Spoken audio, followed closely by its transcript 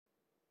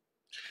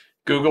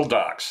Google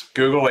Docs,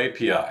 Google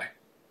API,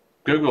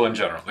 Google in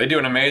general, they do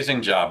an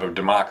amazing job of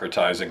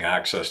democratizing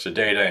access to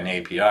data and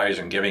APIs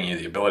and giving you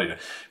the ability to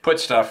put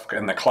stuff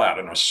in the cloud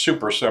in a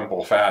super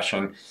simple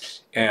fashion.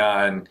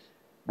 And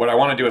what I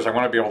want to do is I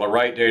want to be able to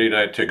write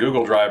data to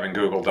Google Drive and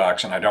Google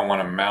Docs, and I don't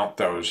want to mount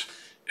those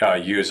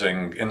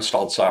using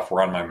installed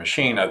software on my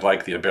machine. I'd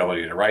like the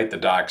ability to write the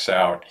docs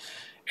out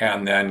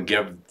and then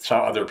give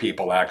some other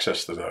people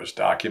access to those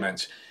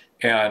documents.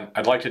 And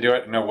I'd like to do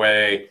it in a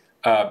way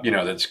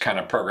that's kind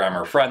of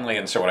programmer friendly.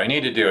 And so what I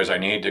need to do is I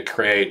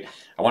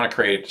want to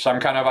create some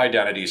kind of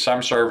identity,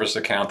 some service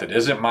account that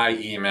isn't my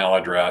email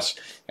address.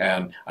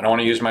 And I don't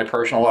want to use my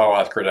personal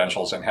OAuth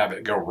credentials and have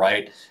it go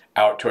right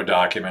out to a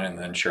document and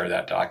then share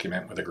that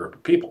document with a group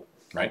of people,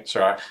 right?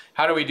 So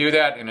how do we do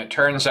that? And it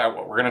turns out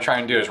what we're going to try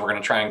and do is we're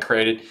going to try and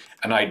create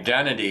an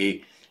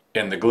identity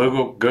in the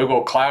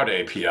Google Cloud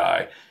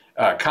API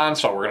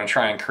console. We're going to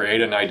try and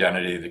create an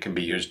identity that can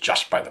be used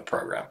just by the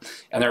program.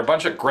 And there are a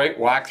bunch of great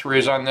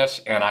walkthroughs on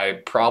this, and I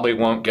probably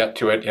won't get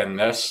to it in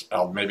this.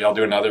 Maybe I'll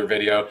do another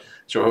video.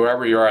 So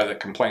whoever you are that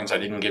complains I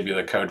didn't give you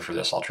the code for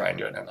this, I'll try and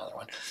do it in another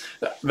one.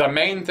 The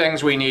main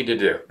things we need to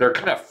do, there are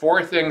kind of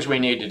 4 things we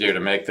need to do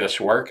to make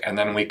this work, and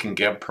then we can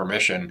give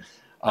permission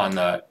on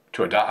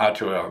to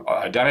an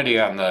identity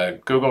on the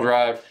Google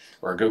Drive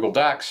or Google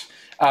Docs.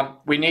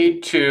 We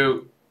need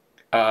to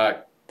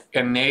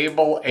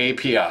enable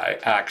API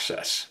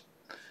access.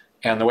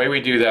 And the way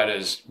we do that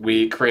is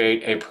we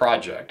create a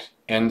project.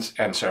 And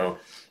so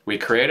we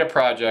create a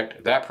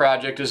project. That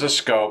project is a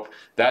scope.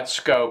 That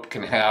scope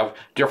can have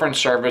different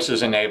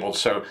services enabled.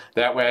 So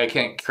that way I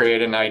can't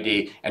create an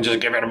ID and just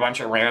give it a bunch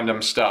of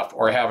random stuff,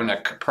 or having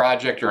a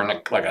project or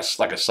like a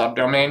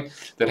subdomain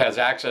that has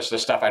access to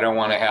stuff I don't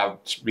want to have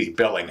be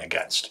billing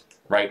against,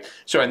 right?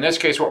 So in this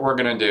case, what we're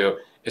going to do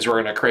is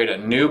we're going to create a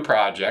new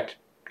project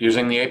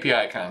using the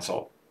API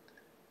console.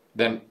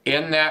 Then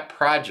in that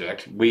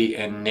project, we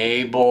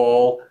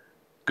enable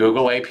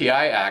Google API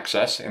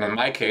access. And in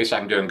my case,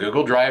 I'm doing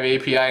Google Drive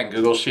API and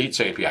Google Sheets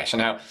API. So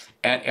now,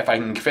 and if I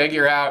can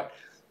figure out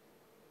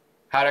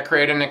how to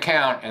create an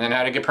account and then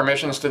how to get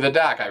permissions to the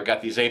doc, I've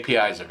got these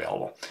APIs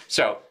available.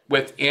 So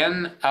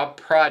within a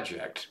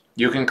project,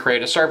 you can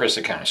create a service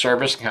account. A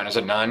service account is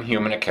a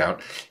non-human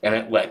account, and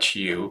it lets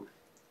you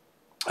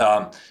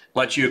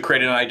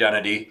create an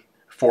identity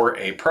for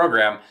a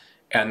program.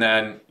 And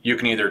then you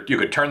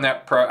could turn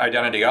that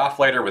identity off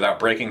later without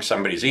breaking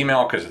somebody's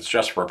email because it's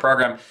just for a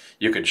program.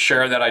 You could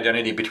share that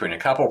identity between a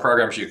couple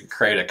programs. You could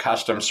create a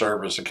custom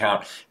service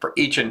account for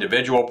each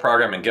individual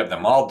program and give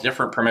them all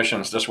different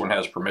permissions. This one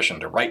has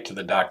permission to write to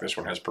the doc. This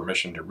one has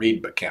permission to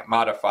read but can't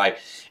modify.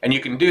 And you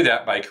can do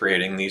that by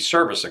creating these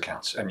service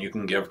accounts. And you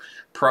can give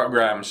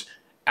programs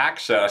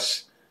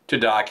access to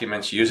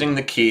documents using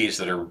the keys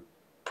that are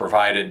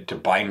provided to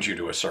bind you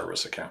to a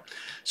service account.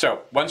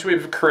 So once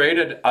we've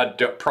created a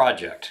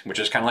project, which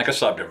is kind of like a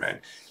subdomain,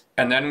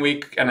 and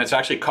it's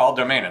actually called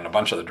domain in a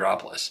bunch of the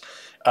drop lists,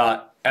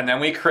 and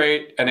then we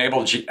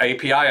enable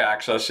API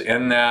access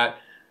in that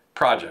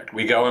project.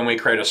 We go and we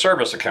create a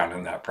service account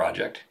in that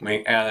project,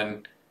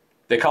 and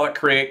they call it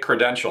create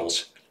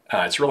credentials.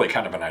 It's really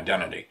kind of an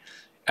identity,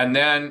 and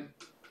then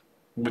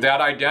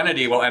that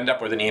identity will end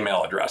up with an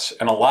email address.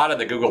 And a lot of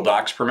the Google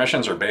Docs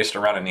permissions are based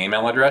around an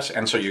email address.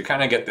 And so you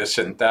kind of get this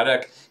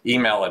synthetic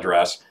email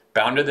address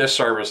bound to this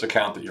service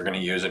account that you're going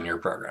to use in your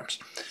programs.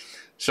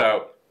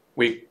 So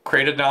we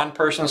create a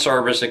non-person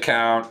service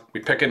account, we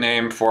pick a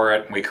name for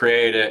it, we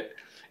create it,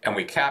 and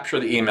we capture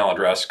the email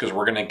address because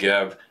we're going to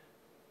give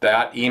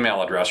that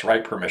email address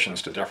write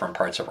permissions to different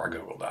parts of our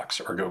Google Docs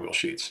or Google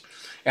Sheets.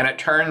 And it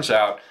turns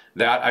out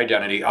that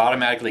identity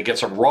automatically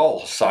gets a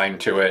role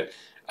assigned to it,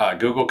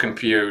 Google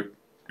Compute,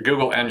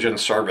 Google Engine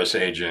Service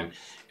Agent,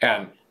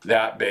 and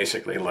that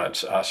basically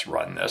lets us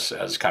run this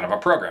as kind of a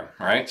program,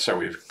 right? So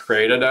we've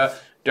created a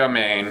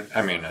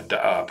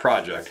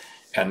project,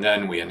 and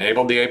then we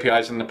enabled the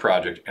APIs in the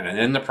project, and then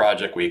in the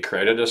project we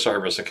created a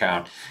service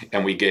account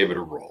and we gave it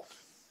a role.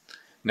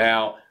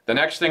 Now, the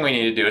next thing we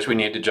need to do is we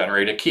need to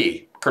generate a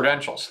key,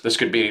 credentials. This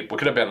could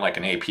have been like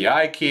an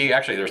API key.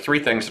 Actually, there are 3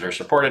 things that are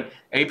supported: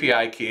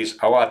 API keys,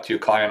 OAuth 2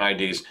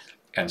 client IDs,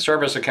 and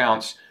service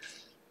accounts.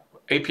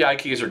 API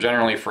keys are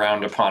generally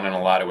frowned upon in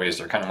a lot of ways.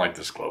 They're kind of like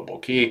this global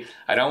key.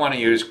 I don't want to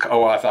use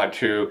OAuth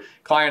 2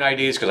 client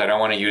IDs because I don't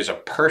want to use a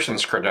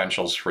person's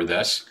credentials for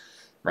this,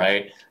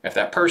 right? If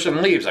that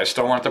person leaves, I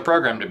still want the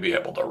program to be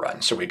able to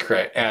run. So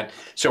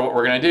so what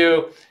we're going to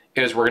do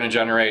is we're going to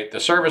generate the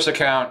service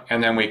account,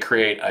 and then we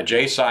create a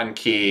JSON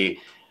key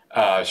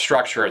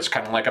structure. It's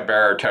kind of like a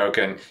bearer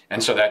token.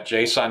 And so that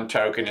JSON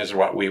token is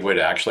what we would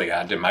actually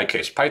add, in my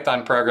case,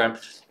 Python program,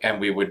 and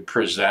we would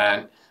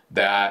present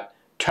that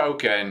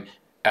token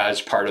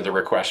as part of the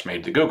request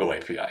made to Google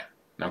API.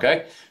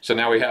 Okay, so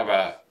now we have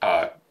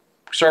a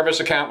service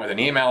account with an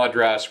email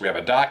address. We have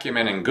a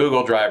document in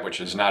Google Drive,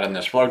 which is not in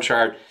this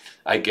flowchart.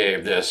 I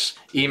gave this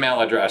email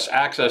address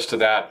access to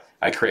that.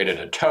 I created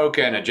a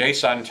token, a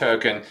JSON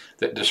token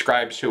that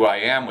describes who I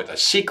am with a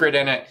secret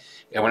in it.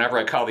 And whenever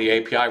I call the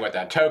API with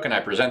that token,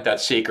 I present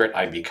that secret,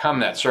 I become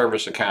that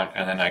service account,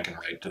 and then I can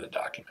write to the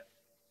document.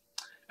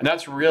 And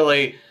that's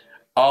really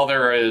all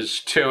there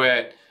is to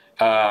it.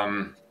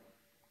 I'll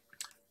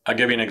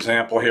give you an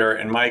example here.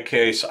 In my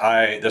case,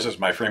 this is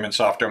my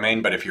Freemansoft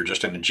domain, but if you're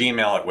just in a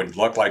Gmail, it would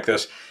look like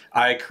this.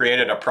 I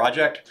created a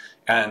project,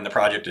 and the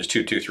project is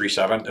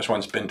 2237. This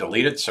one's been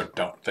deleted, so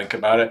don't think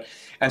about it.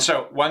 And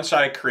so once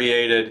I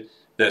created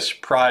this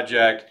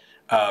project,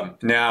 what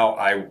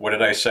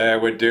did I say I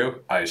would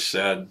do? I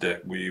said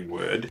that we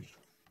would,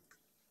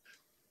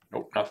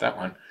 nope, not that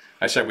one.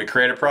 I said we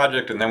create a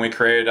project, and then we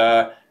create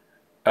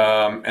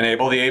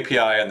enable the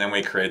API, and then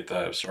we create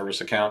the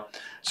service account.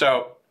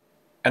 So,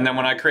 and then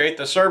when I create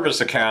the service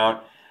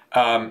account,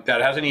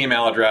 that has an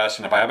email address,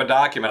 and if I have a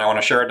document, I want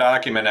to share a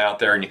document out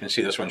there, and you can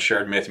see this one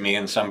shared with me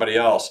and somebody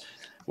else.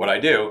 What I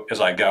do is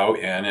I go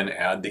in and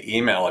add the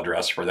email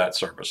address for that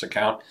service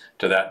account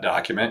to that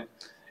document.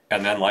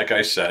 And then, like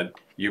I said,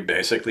 you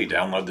basically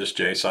download this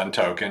JSON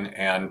token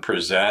and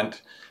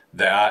present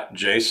that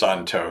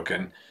JSON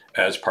token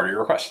as part of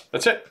your request.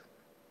 That's it.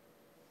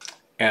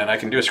 And I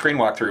can do a screen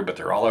walkthrough, but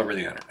they're all over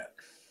the internet.